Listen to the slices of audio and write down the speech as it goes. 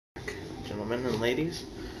gentlemen and ladies,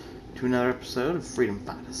 to another episode of Freedom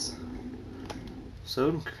Fighters.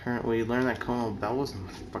 So, currently we learned that Colonel Bell was a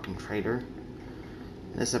fucking traitor.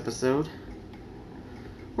 In this episode,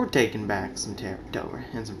 we're taking back some territory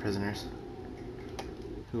and some prisoners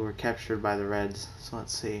who were captured by the Reds. So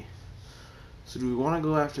let's see. So do we want to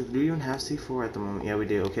go after, do we even have C4 at the moment? Yeah, we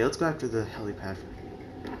do. Okay, let's go after the helipad.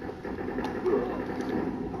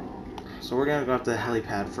 So we're gonna go after the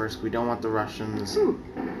helipad first. We don't want the Russians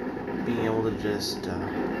being able to just come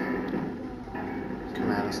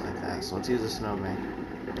at us like that. So let's use the snowbank.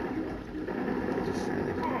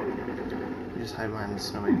 We just hide behind the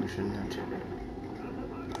snowbank. We shouldn't have to.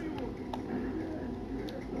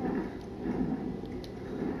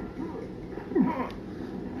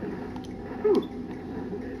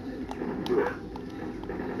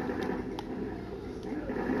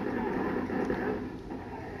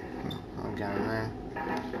 Oh, got him there.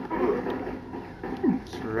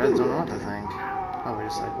 So the Reds don't know what to think. Probably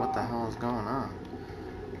just like, what the hell is going on?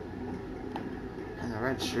 And the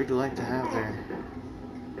Reds sure do like to have their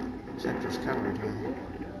sectors covered here.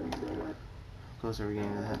 How close are we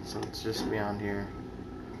getting to that? So it's just beyond here.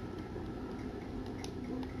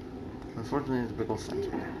 Unfortunately, there's a big old fence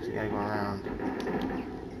here, so you gotta go around.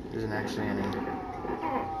 There isn't actually any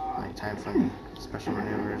time for any special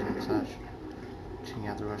maneuvers and such. Checking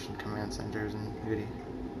out the Russian command centers and beauty.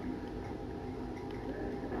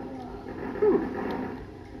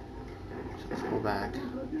 So let's pull back.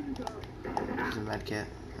 Use a med kit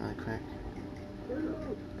really quick.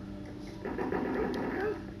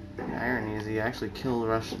 The irony is he actually killed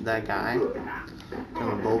that guy.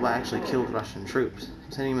 Colonel Bulba actually killed Russian troops.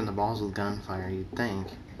 He's hitting him in the balls with gunfire, you'd think.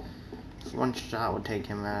 Just one shot would take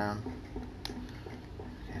him down.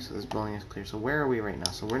 Okay, so this building is clear. So where are we right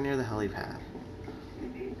now? So we're near the helipad.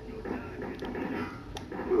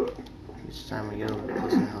 Each time we get a little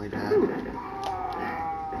closer to the helipad.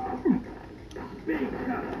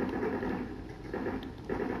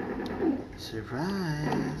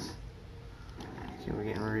 Surprise! Okay, we're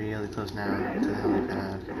getting really close now to the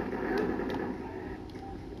helipad.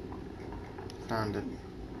 Found it.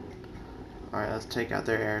 Alright, let's take out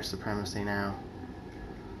their air supremacy now.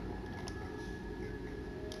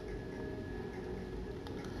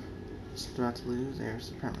 Just about to lose air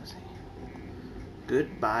supremacy.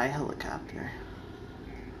 Goodbye, helicopter.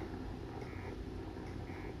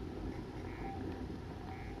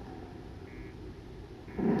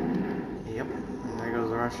 Yep, and there goes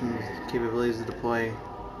the Russians' capabilities to deploy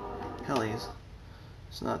helis.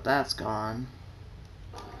 So now that that's gone,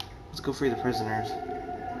 let's go free the prisoners.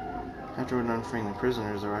 After we're done freeing the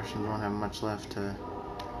prisoners, the Russians won't have much left to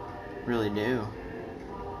really do.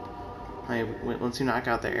 I mean, once you knock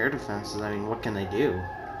out their air defenses, I mean, what can they do?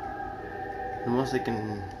 The most they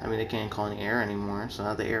can, I mean, they can't call any air anymore, so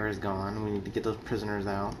now the air is gone. We need to get those prisoners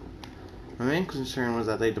out. My main concern was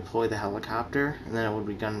that they deploy the helicopter, and then it would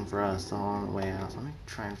be gunning for us the whole way out. So let me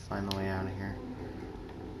try and find the way out of here.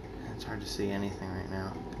 It's hard to see anything right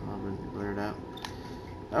now. A little bit blurred up.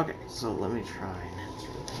 Okay, so let me try.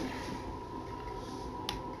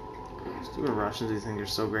 Stupid Russians who think they're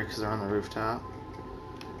so great because they're on the rooftop.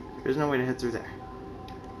 There's no way to head through there.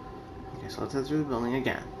 Okay, so let's head through the building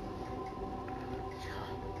again.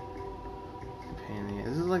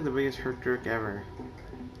 This is like the biggest herc jerk ever.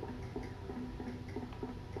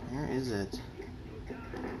 Where is it?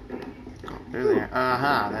 Oh, they're there.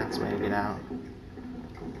 Aha! That's the way to get out.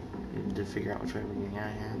 Need to figure out which way we're getting out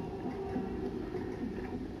of here.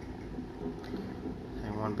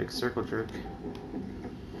 And one big circle jerk.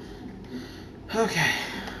 Okay,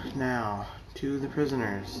 now to the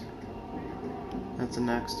prisoners. That's the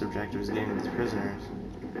next objective, is getting to the prisoners.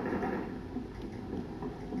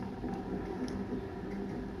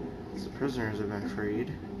 The prisoners have been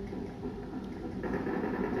freed.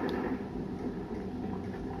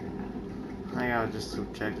 I got just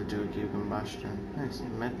subjected to acute combustion. Nice,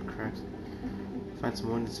 med cracks. Find some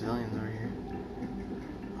wounded civilians over here.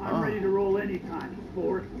 I'm ready to roll anytime,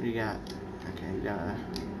 Ford. What do you got? Okay, you got a...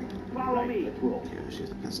 Follow me. Dude,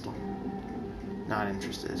 she's a pistol. Not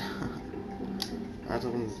interested. I was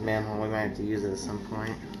hoping this manhole, we might have to use it at some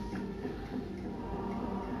point.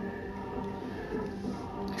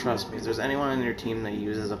 Trust me, if there's anyone on your team that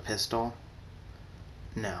uses a pistol,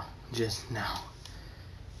 no. Just no.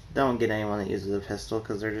 Don't get anyone that uses a pistol,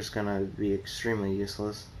 because they're just going to be extremely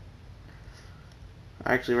useless.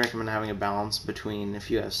 I actually recommend having a balance between, if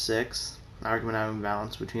you have 6, I recommend having a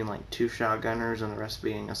balance between like 2 shotgunners and the rest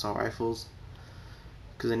being assault rifles.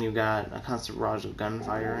 Because then you've got a constant barrage of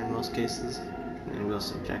gunfire in most cases, and you will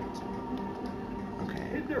subject.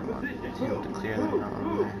 Okay, hold on. I need to clear them out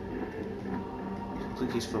over there.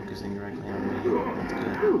 Looks like he's focusing directly on me. That's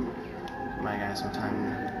good. My guy some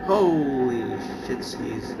time. Holy shit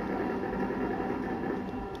skis.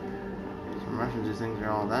 Some Russians who think they're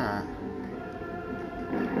all that.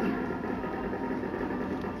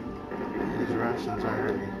 These Russians are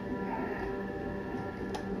ready.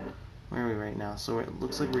 Where are we right now? So it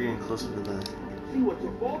looks like we're getting closer to the... Come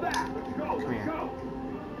here.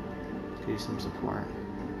 Give you some support.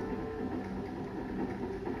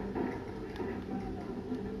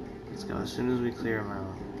 Let's go as soon as we clear them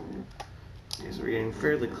out. Okay, so we're getting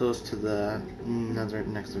fairly close to the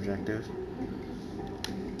next objective.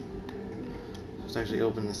 Let's actually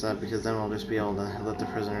open this up because then we'll just be able to let the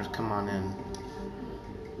prisoners come on in.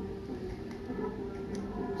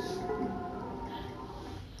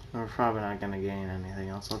 We're probably not going to gain anything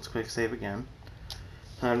else. Let's quick save again.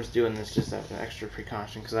 I'm just doing this just as an extra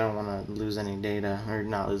precaution because I don't want to lose any data, or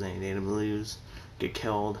not lose any data, but get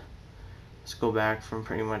killed. Let's go back from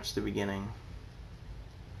pretty much the beginning.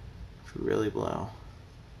 If we really blow.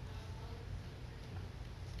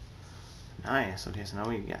 Nice. Okay, so now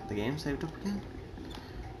we got the game saved up again.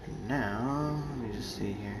 And now, let me just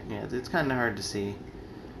see here. Yeah, it's kind of hard to see.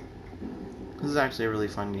 This is actually a really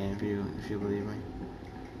fun game if you believe me.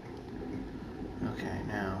 Okay,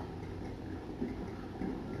 now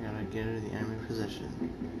we gotta get into the enemy position.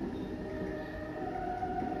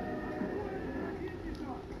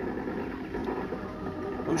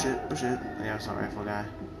 Oh shit, oh shit. I got assault rifle guy.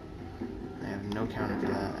 I have no counter for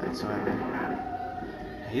that whatsoever.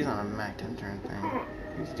 He's on a MAC-10 turn thing.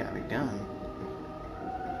 He's got a gun.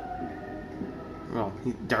 Well,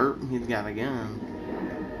 he's got a gun.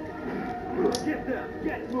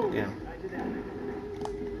 Get him.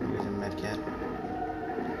 Use a med kit.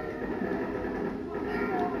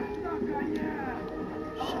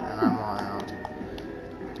 Shit, and I'm all out.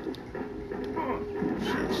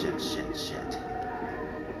 Shit.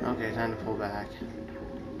 Okay, time to pull back. Do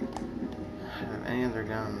I have any other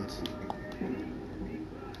guns?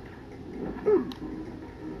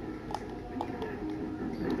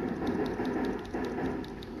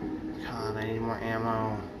 God, I need more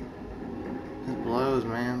ammo. This blows,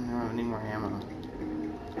 man. I need more ammo.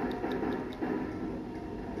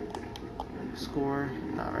 Score?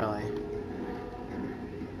 Not really.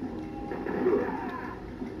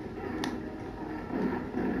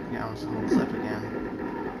 Got him some clip again.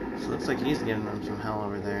 So looks like he's giving them some hell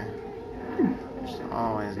over there. Which is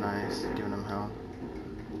always nice, giving them hell.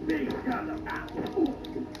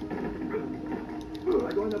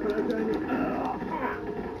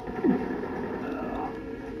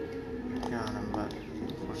 Got him, but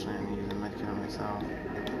unfortunately I need to use a medkit on myself.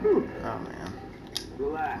 Oh man.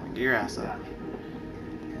 Get your ass up.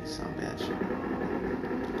 You son of a bitch.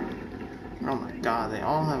 Oh my god, they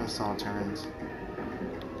all have assault turns.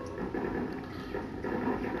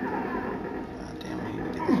 God damn, I need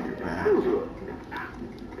to get this group back.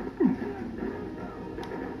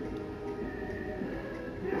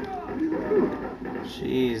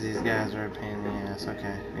 Jeez, these guys are a pain in the ass.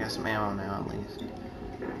 Okay, I got some ammo now at least.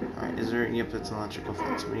 Alright, is there... Yep, it's an electrical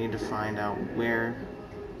fence. We need to find out where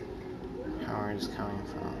power is coming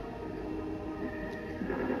from.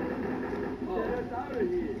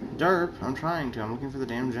 Derp, I'm trying to. I'm looking for the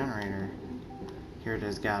damn generator. Here it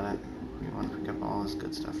is, got it. We want to pick up all this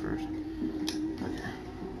good stuff first. Okay.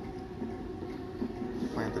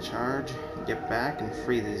 Plant the charge, get back, and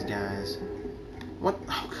free these guys. What?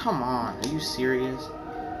 Oh, come on. Are you serious?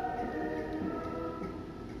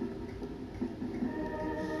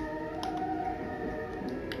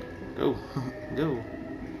 Go. Go.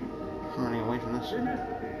 I'm running away from this shit.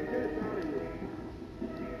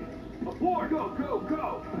 Aboard! Go!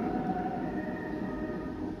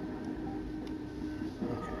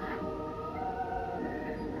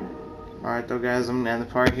 Alright though guys, I'm going to end the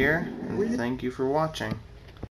part here, and thank you for watching.